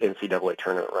deep NCAA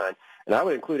tournament run. And I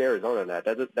would include Arizona in that.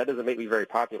 That doesn't make me very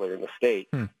popular in the state,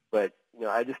 but,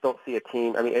 I just don't see a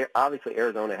team. Obviously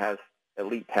Arizona has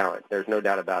elite talent. There's no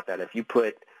doubt about that. If you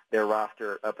put their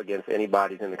roster up against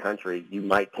anybody's in the country, you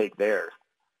might take theirs.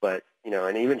 But,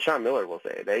 and even Sean Miller will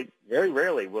say, they very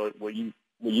rarely will you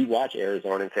watch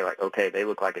Arizona and say, like, okay, they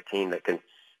look like a team that can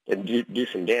do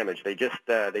some damage.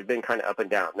 They've been kind of up and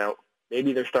down. Now,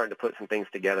 maybe they're starting to put some things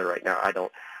together right now.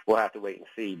 We'll have to wait and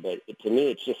see. But to me,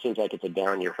 it just seems like it's a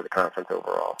down year for the conference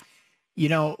overall.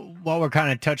 While we're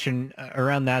kind of touching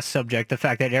around that subject, the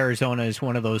fact that Arizona is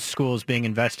one of those schools being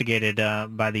investigated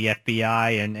by the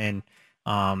FBI and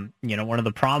one of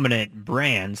the prominent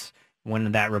brands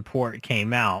when that report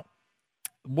came out,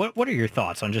 what are your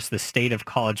thoughts on just the state of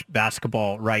college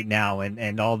basketball right now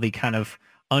and all the kind of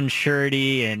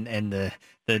unsurety and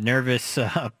the nervous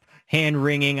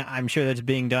hand-wringing, I'm sure that's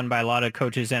being done by a lot of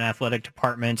coaches and athletic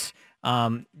departments?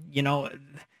 On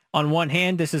one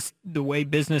hand, this is the way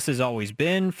business has always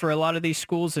been for a lot of these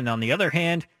schools, and on the other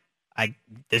hand,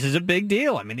 this is a big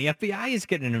deal. The FBI is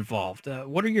getting involved.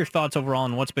 What are your thoughts overall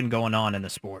on what's been going on in the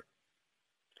sport?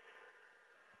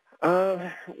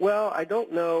 Well, I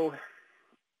don't know.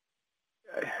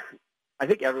 I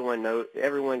think everyone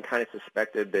kind of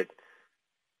suspected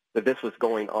that this was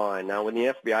going on. Now, when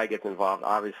the FBI gets involved,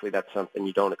 obviously that's something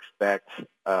you don't expect.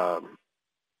 When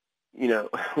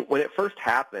it first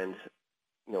happened,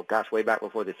 way back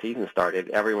before the season started,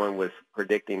 everyone was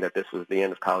predicting that this was the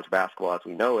end of college basketball as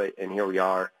we know it, and here we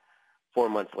are 4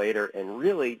 months later, and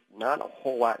really not a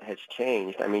whole lot has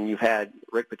changed. You've had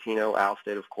Rick Pitino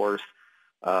ousted, of course.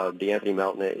 DeAnthony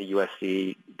Melton at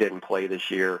USC didn't play this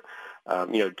year.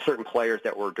 Certain players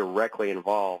that were directly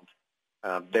involved,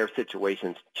 their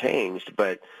situations changed,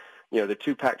 but the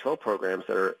 2 Pac-12 programs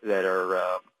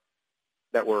that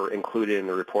were included in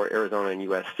the report, Arizona and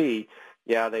USC,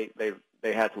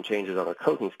 they had some changes on their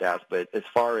coaching staffs, but as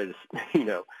far as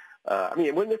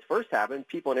when this first happened,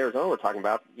 people in Arizona were talking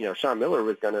about Sean Miller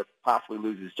was going to possibly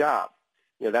lose his job.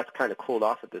 That's kind of cooled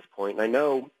off at this point, and I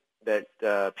know that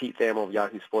Pete Thamel of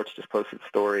Yahoo Sports just posted a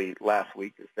story last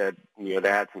week that said, they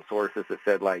had some sources that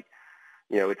said, like,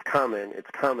 it's coming, and,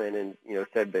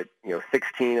 said that,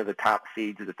 16 of the top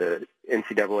seeds that the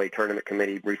NCAA tournament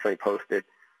committee recently posted,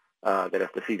 that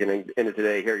if the season ended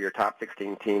today, here are your top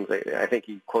 16 teams. I think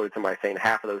he quoted somebody saying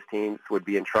half of those teams would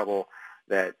be in trouble,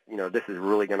 that, this is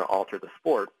really going to alter the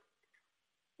sport.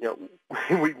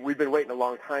 we've been waiting a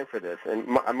long time for this. And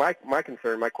my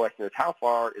concern, my question is, how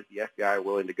far is the FBI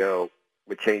willing to go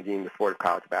with changing the sport of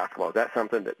college basketball? Is that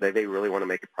something that they really want to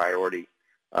make a priority?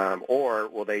 Or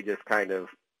will they just kind of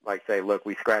like say, look,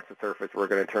 we scratched the surface, we're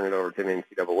going to turn it over to the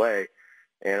NCAA.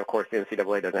 And, of course, the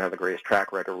NCAA doesn't have the greatest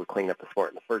track record with cleaning up the sport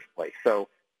in the first place. So,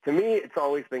 to me, it's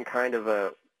always been kind of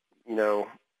a,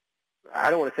 I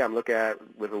don't want to say I'm looking at it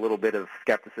with a little bit of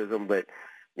skepticism, but,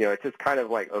 it's just kind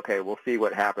of like, okay, we'll see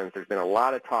what happens. There's been a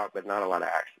lot of talk, but not a lot of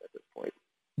action at this point.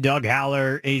 Doug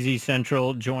Haller, AZ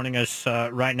Central, joining us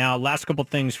right now. Last couple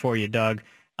things for you, Doug.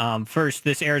 First,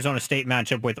 this Arizona State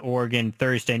matchup with Oregon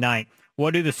Thursday night.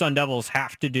 What do the Sun Devils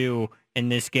have to do in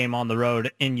this game on the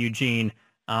road in Eugene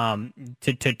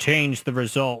to change the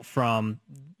result from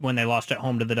when they lost at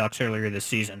home to the Ducks earlier this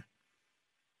season?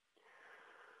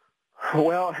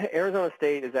 Well, Arizona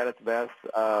State is at its best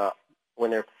when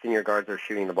their senior guards are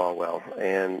shooting the ball well,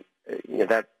 and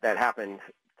that happened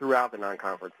throughout the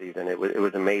non-conference season. It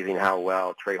was amazing how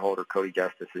well Trey Holder, Cody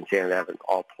Justice, and Shannon Evans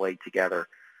all played together.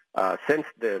 Since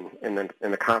then, in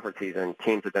the conference season,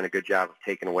 teams have done a good job of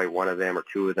taking away one of them or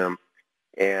two of them,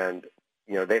 and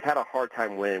they've had a hard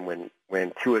time when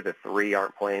two of the three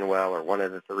aren't playing well or one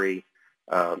of the three.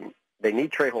 They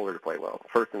need Trey Holder to play well,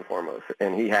 first and foremost,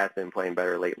 and he has been playing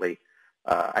better lately.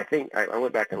 I think I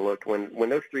went back and looked. When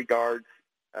those three guards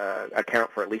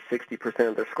account for at least 60%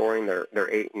 of their scoring, they're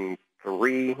 8-3,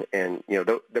 and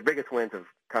the biggest wins have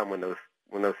come when those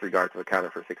three guards have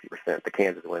accounted for 60%. The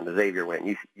Kansas win, the Xavier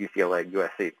win, UCLA,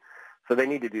 USC. So they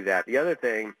need to do that. The other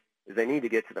thing is they need to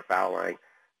get to the foul line.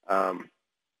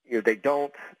 They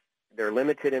don't. They're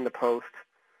limited in the post,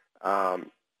 and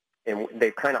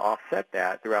they've kind of offset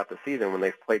that throughout the season when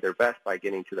they've played their best by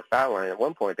getting to the foul line. At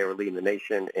one point, they were leading the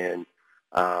nation in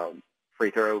free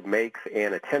throw makes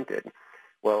and attempted.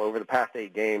 Well, over the past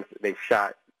 8 games, they've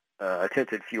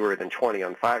attempted fewer than 20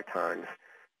 on 5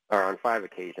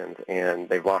 occasions, and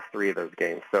they've lost 3 of those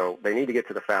games. So they need to get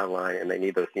to the foul line, and they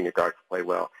need those senior guards to play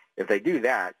well. If they do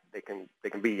that, they can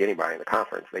beat anybody in the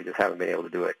conference. They just haven't been able to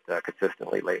do it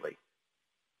consistently lately.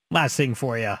 Last thing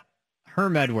for you,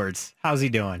 Herm Edwards, how's he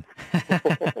doing?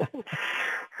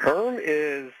 Herm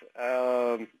is,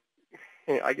 everyone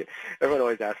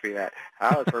always asks me that.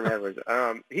 How is Herm Edwards?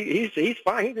 He's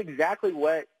fine. He's exactly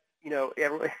what,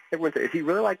 everyone says. Is he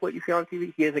really like what you see on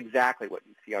TV? He is exactly what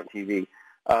you see on TV.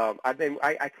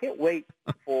 I can't wait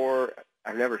for,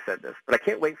 I've never said this, but I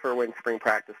can't wait for when spring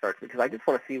practice starts because I just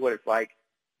want to see what it's like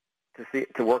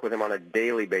to work with him on a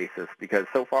daily basis because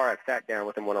so far I've sat down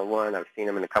with him one-on-one. I've seen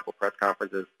him in a couple press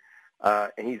conferences,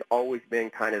 and he's always been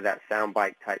kind of that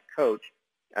soundbite type coach,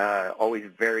 always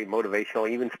very motivational,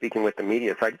 even speaking with the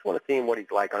media. So I just want to see him what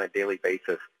he's like on a daily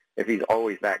basis if he's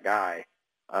always that guy.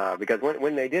 Because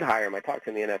when they did hire him, I talked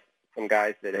to some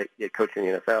guys that had coached in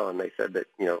the NFL, and they said that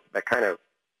that kind of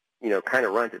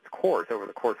runs its course over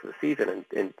the course of the season,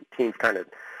 and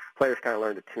players kind of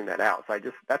learn to tune that out. So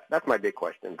that's my big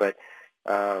question. But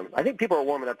I think people are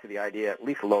warming up to the idea, at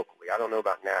least locally. I don't know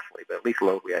about nationally, but at least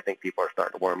locally, I think people are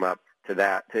starting to warm up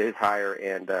to his hire,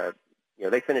 and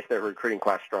they finished their recruiting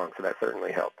class strong, so that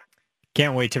certainly helped.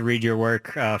 Can't wait to read your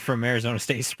work from Arizona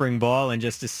State spring ball and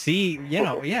just to see,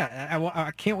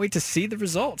 I can't wait to see the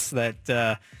results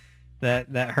that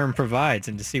Herm provides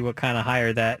and to see what kind of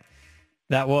hire that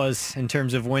was in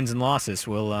terms of wins and losses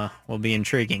will be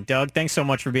intriguing. Doug, thanks so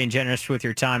much for being generous with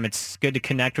your time. It's good to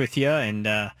connect with you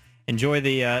and enjoy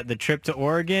the trip to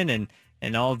Oregon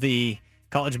and all the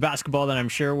college basketball that I'm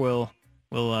sure will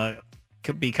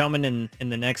be coming in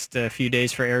the next few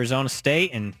days for Arizona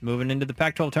State and moving into the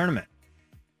Pac-12 tournament.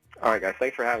 All right, guys.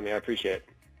 Thanks for having me. I appreciate it.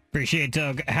 Appreciate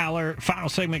Doug Haller. Final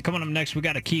segment coming up next. We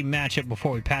got a key matchup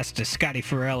before we pass to Scotty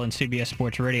Farrell and CBS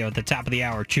Sports Radio at the top of the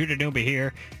hour. Judah Newby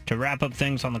here to wrap up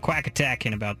things on the Quack Attack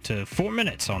in about 4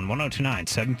 minutes on 102.9,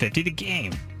 750 The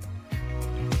Game.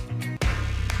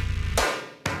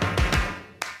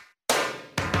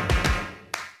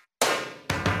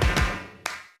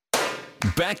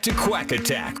 Back to Quack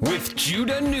Attack with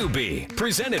Judah Newby,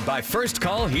 presented by First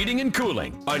Call Heating and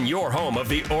Cooling on your home of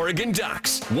the Oregon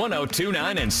Ducks,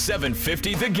 102.9 and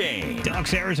 750 The Game.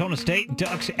 Ducks Arizona State,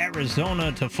 Ducks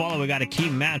Arizona to follow. We got a key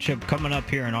matchup coming up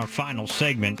here in our final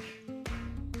segment.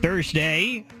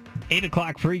 Thursday, 8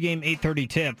 o'clock pregame, 8:30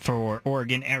 tip for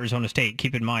Oregon Arizona State.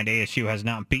 Keep in mind, ASU has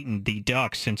not beaten the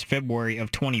Ducks since February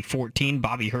of 2014.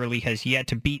 Bobby Hurley has yet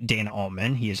to beat Dana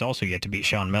Altman. He has also yet to beat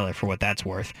Sean Miller, for what that's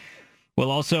worth. We'll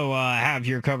also have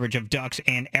your coverage of Ducks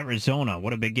and Arizona.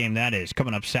 What a big game that is.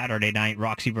 Coming up Saturday night,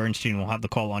 Roxy Bernstein will have the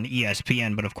call on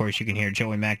ESPN, but of course you can hear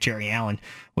Joey Mack, Jerry Allen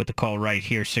with the call right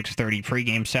here, 6:30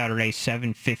 pregame Saturday,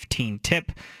 7:15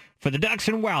 tip for the Ducks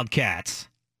and Wildcats.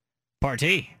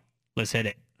 Party. Let's hit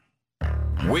it.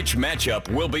 Which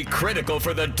matchup will be critical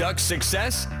for the Ducks'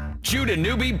 success? Judah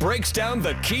Newby breaks down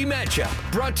the key matchup.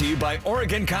 Brought to you by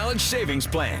Oregon College Savings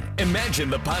Plan. Imagine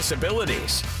the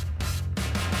possibilities.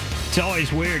 It's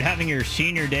always weird having your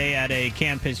senior day at a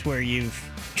campus where you've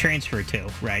transferred to,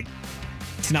 right?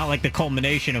 It's not like the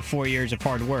culmination of 4 years of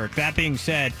hard work. That being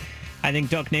said, I think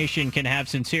Duck Nation can have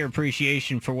sincere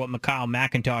appreciation for what Mikhail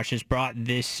McIntosh has brought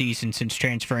this season since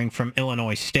transferring from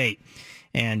Illinois State.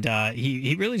 And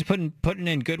he really is putting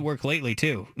in good work lately,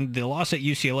 too. The loss at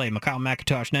UCLA, Mikhail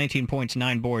McIntosh, 19 points,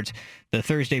 9 boards. The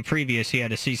Thursday previous, he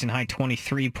had a season-high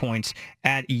 23 points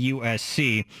at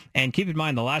USC. And keep in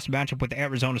mind, the last matchup with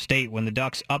Arizona State, when the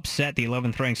Ducks upset the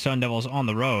 11th-ranked Sun Devils on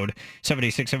the road,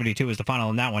 76-72 was the final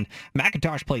in that one,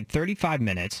 McIntosh played 35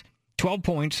 minutes, 12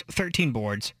 points, 13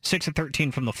 boards, 6 of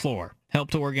 13 from the floor.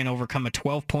 Helped Oregon overcome a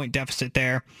 12-point deficit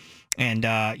there. And,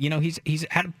 he's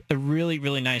had a really,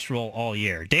 really nice role all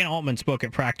year. Dana Altman spoke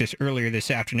at practice earlier this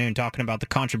afternoon talking about the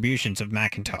contributions of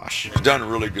McIntosh. He's done a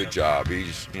really good job.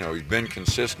 He's been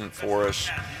consistent for us.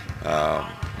 Like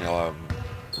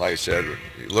I said,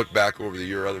 you look back over the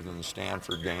year other than the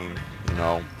Stanford game,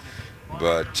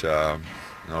 but,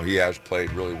 he has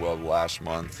played really well the last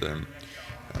month, and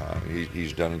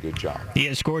he's done a good job. He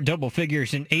has scored double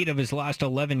figures in 8 of his last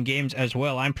 11 games as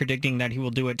well. I'm predicting that he will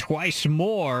do it twice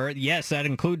more. Yes, that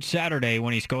includes Saturday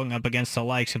when he's going up against the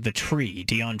likes of the Tree,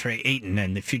 DeAndre Ayton,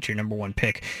 and the future number 1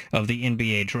 pick of the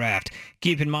NBA draft.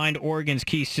 Keep in mind, Oregon's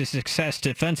keys to success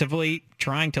defensively,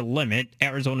 trying to limit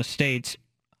Arizona State's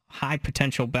high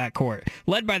potential backcourt,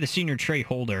 led by the senior Trey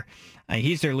Holder.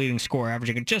 He's their leading scorer,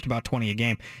 averaging just about 20 a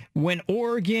game. When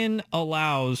Oregon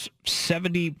allows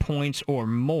 70 points or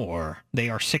more, they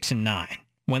are 6-9.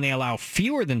 When they allow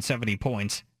fewer than 70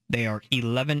 points, they are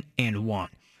 11-1. Now,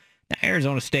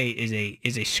 Arizona State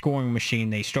is a scoring machine.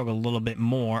 They struggle a little bit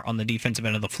more on the defensive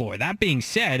end of the floor. That being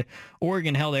said,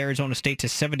 Oregon held Arizona State to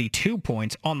 72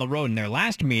 points on the road in their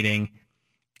last meeting,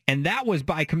 and that was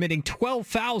by committing 12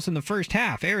 fouls in the first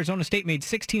half. Arizona State made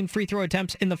 16 free throw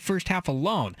attempts in the first half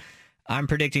alone. I'm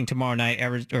predicting tomorrow night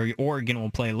Oregon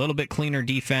will play a little bit cleaner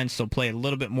defense. They'll play a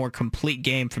little bit more complete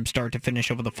game from start to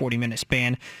finish over the 40-minute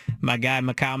span. My guy,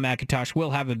 Mikhail McIntosh, will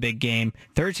have a big game.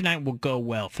 Thursday night will go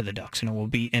well for the Ducks, and it will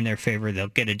be in their favor. They'll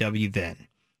get a W then.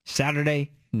 Saturday,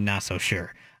 not so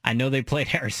sure. I know they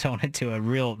played Arizona to a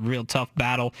real tough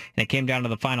battle, and it came down to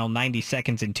the final 90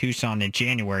 seconds in Tucson in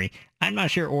January. I'm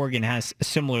not sure Oregon has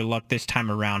similar luck this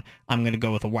time around. I'm going to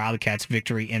go with a Wildcats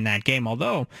victory in that game.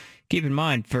 Although, keep in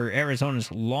mind, for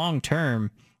Arizona's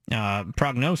long-term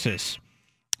prognosis,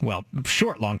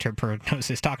 short long-term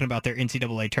prognosis, talking about their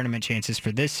NCAA tournament chances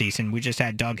for this season, we just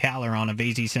had Doug Haller on of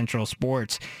AZ Central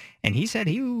Sports, and he said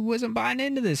he wasn't buying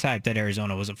into this hype that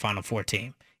Arizona was a Final Four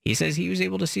team. He says he was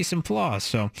able to see some flaws,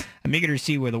 so I'm eager to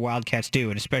see where the Wildcats do,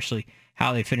 and especially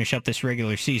how they finish up this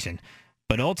regular season.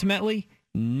 But ultimately,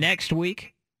 next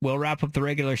week, we'll wrap up the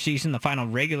regular season, the final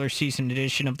regular season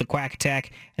edition of the Quack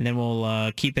Attack, and then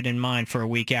we'll keep it in mind for a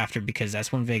week after, because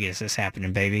that's when Vegas is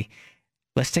happening, baby.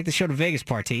 Let's take the show to Vegas,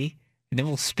 Party, and then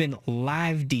we'll spin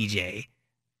live DJ.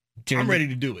 I'm ready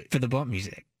to do it. For the bump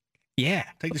music. Yeah.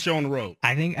 Take the show on the road.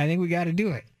 I think we got to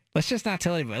do it. Let's just not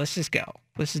tell anybody. Let's just go.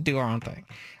 Let's just do our own thing.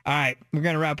 All right, we're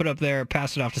going to wrap it up there.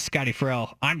 Pass it off to Scotty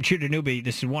Farrell. I'm Judah Newby.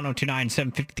 This is 1029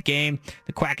 750 The Game,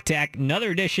 the Quack Attack.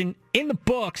 Another edition in the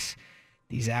books.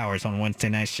 These hours on Wednesday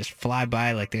nights just fly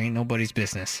by like they ain't nobody's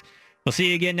business. We'll see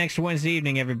you again next Wednesday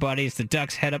evening, everybody, as the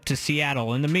Ducks head up to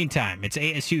Seattle. In the meantime, it's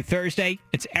ASU Thursday.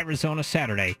 It's Arizona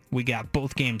Saturday. We got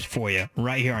both games for you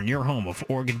right here on your home of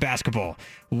Oregon basketball.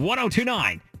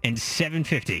 1029 and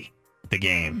 750 The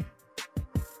Game.